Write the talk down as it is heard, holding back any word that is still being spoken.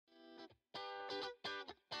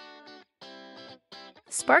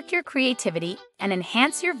Spark your creativity and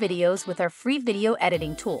enhance your videos with our free video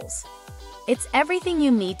editing tools. It's everything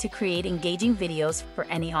you need to create engaging videos for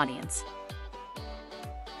any audience.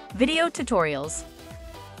 Video tutorials,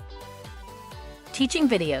 teaching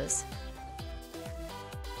videos,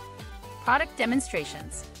 product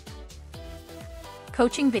demonstrations,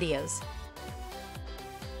 coaching videos,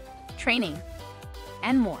 training,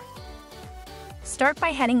 and more. Start by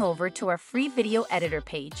heading over to our free video editor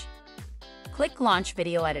page. Click Launch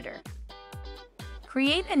Video Editor.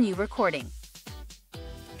 Create a new recording.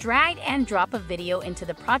 Drag and drop a video into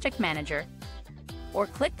the project manager, or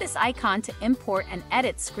click this icon to import and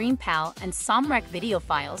edit ScreenPal and ScreenRec video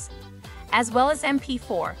files, as well as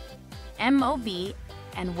MP4, MOV,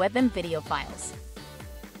 and WebM video files.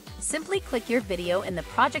 Simply click your video in the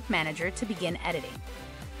project manager to begin editing.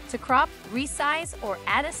 To crop, resize, or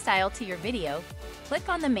add a style to your video, click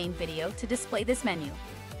on the main video to display this menu.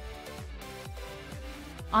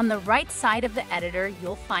 On the right side of the editor,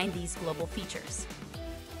 you'll find these global features.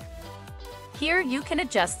 Here, you can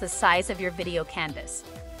adjust the size of your video canvas.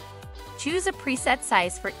 Choose a preset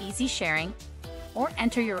size for easy sharing, or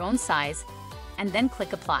enter your own size, and then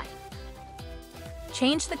click Apply.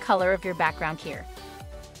 Change the color of your background here.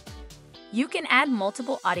 You can add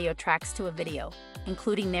multiple audio tracks to a video,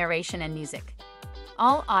 including narration and music.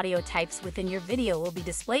 All audio types within your video will be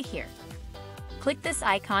displayed here. Click this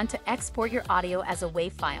icon to export your audio as a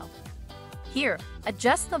WAV file. Here,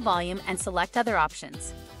 adjust the volume and select other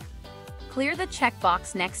options. Clear the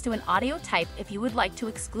checkbox next to an audio type if you would like to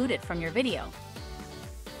exclude it from your video.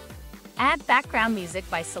 Add background music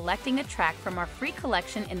by selecting a track from our free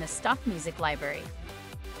collection in the stock music library.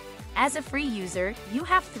 As a free user, you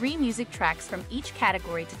have 3 music tracks from each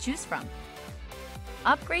category to choose from.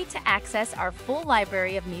 Upgrade to access our full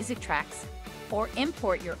library of music tracks, or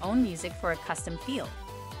import your own music for a custom feel.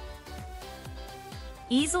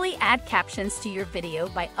 Easily add captions to your video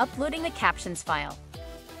by uploading a captions file,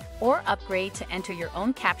 or upgrade to enter your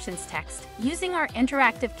own captions text using our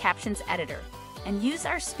interactive captions editor, and use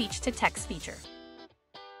our speech-to-text feature.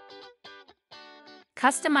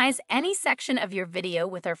 Customize any section of your video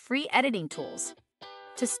with our free editing tools.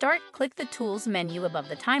 To start, click the Tools menu above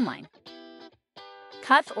the timeline.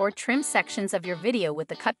 Cut or trim sections of your video with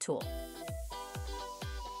the Cut tool.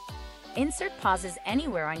 Insert pauses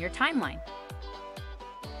anywhere on your timeline.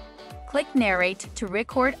 Click Narrate to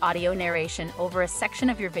record audio narration over a section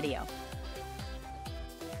of your video.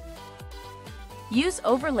 Use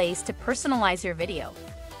overlays to personalize your video,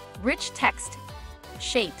 rich text,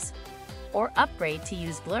 shapes, or upgrade to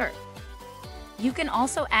use blur. You can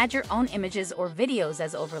also add your own images or videos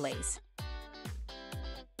as overlays.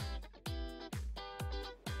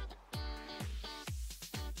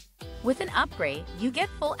 With an upgrade, you get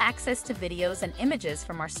full access to videos and images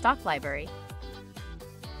from our stock library.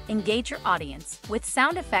 Engage your audience with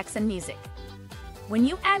sound effects and music. When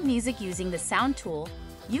you add music using the Sound tool,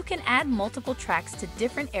 you can add multiple tracks to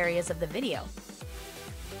different areas of the video.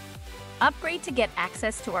 Upgrade to get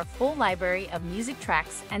access to our full library of music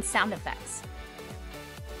tracks and sound effects.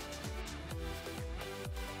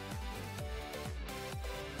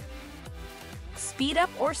 Speed up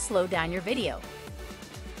or slow down your video.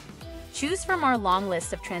 Choose from our long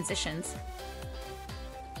list of transitions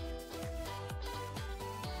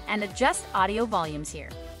and adjust audio volumes here.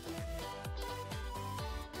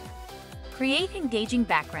 Create engaging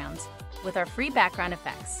backgrounds with our free background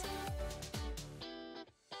effects.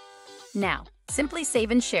 Now, simply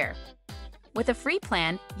save and share. With a free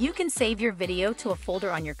plan, you can save your video to a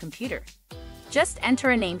folder on your computer. Just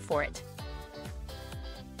enter a name for it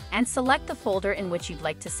and select the folder in which you'd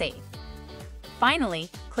like to save. Finally,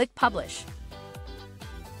 click Publish.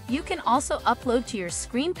 You can also upload to your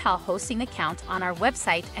ScreenPal hosting account on our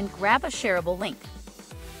website and grab a shareable link,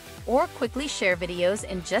 or quickly share videos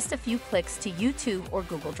in just a few clicks to YouTube or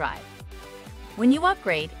Google Drive. When you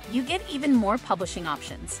upgrade, you get even more publishing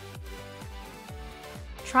options.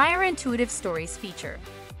 Try our Intuitive Stories feature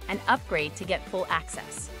and upgrade to get full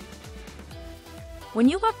access. When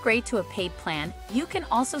you upgrade to a paid plan, you can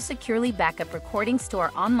also securely backup recordings to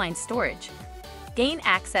our online storage, gain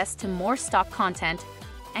access to more stock content,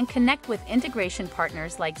 and connect with integration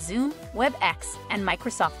partners like Zoom, WebEx, and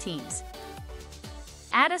Microsoft Teams.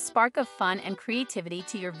 Add a spark of fun and creativity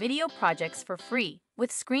to your video projects for free with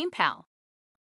ScreenPal.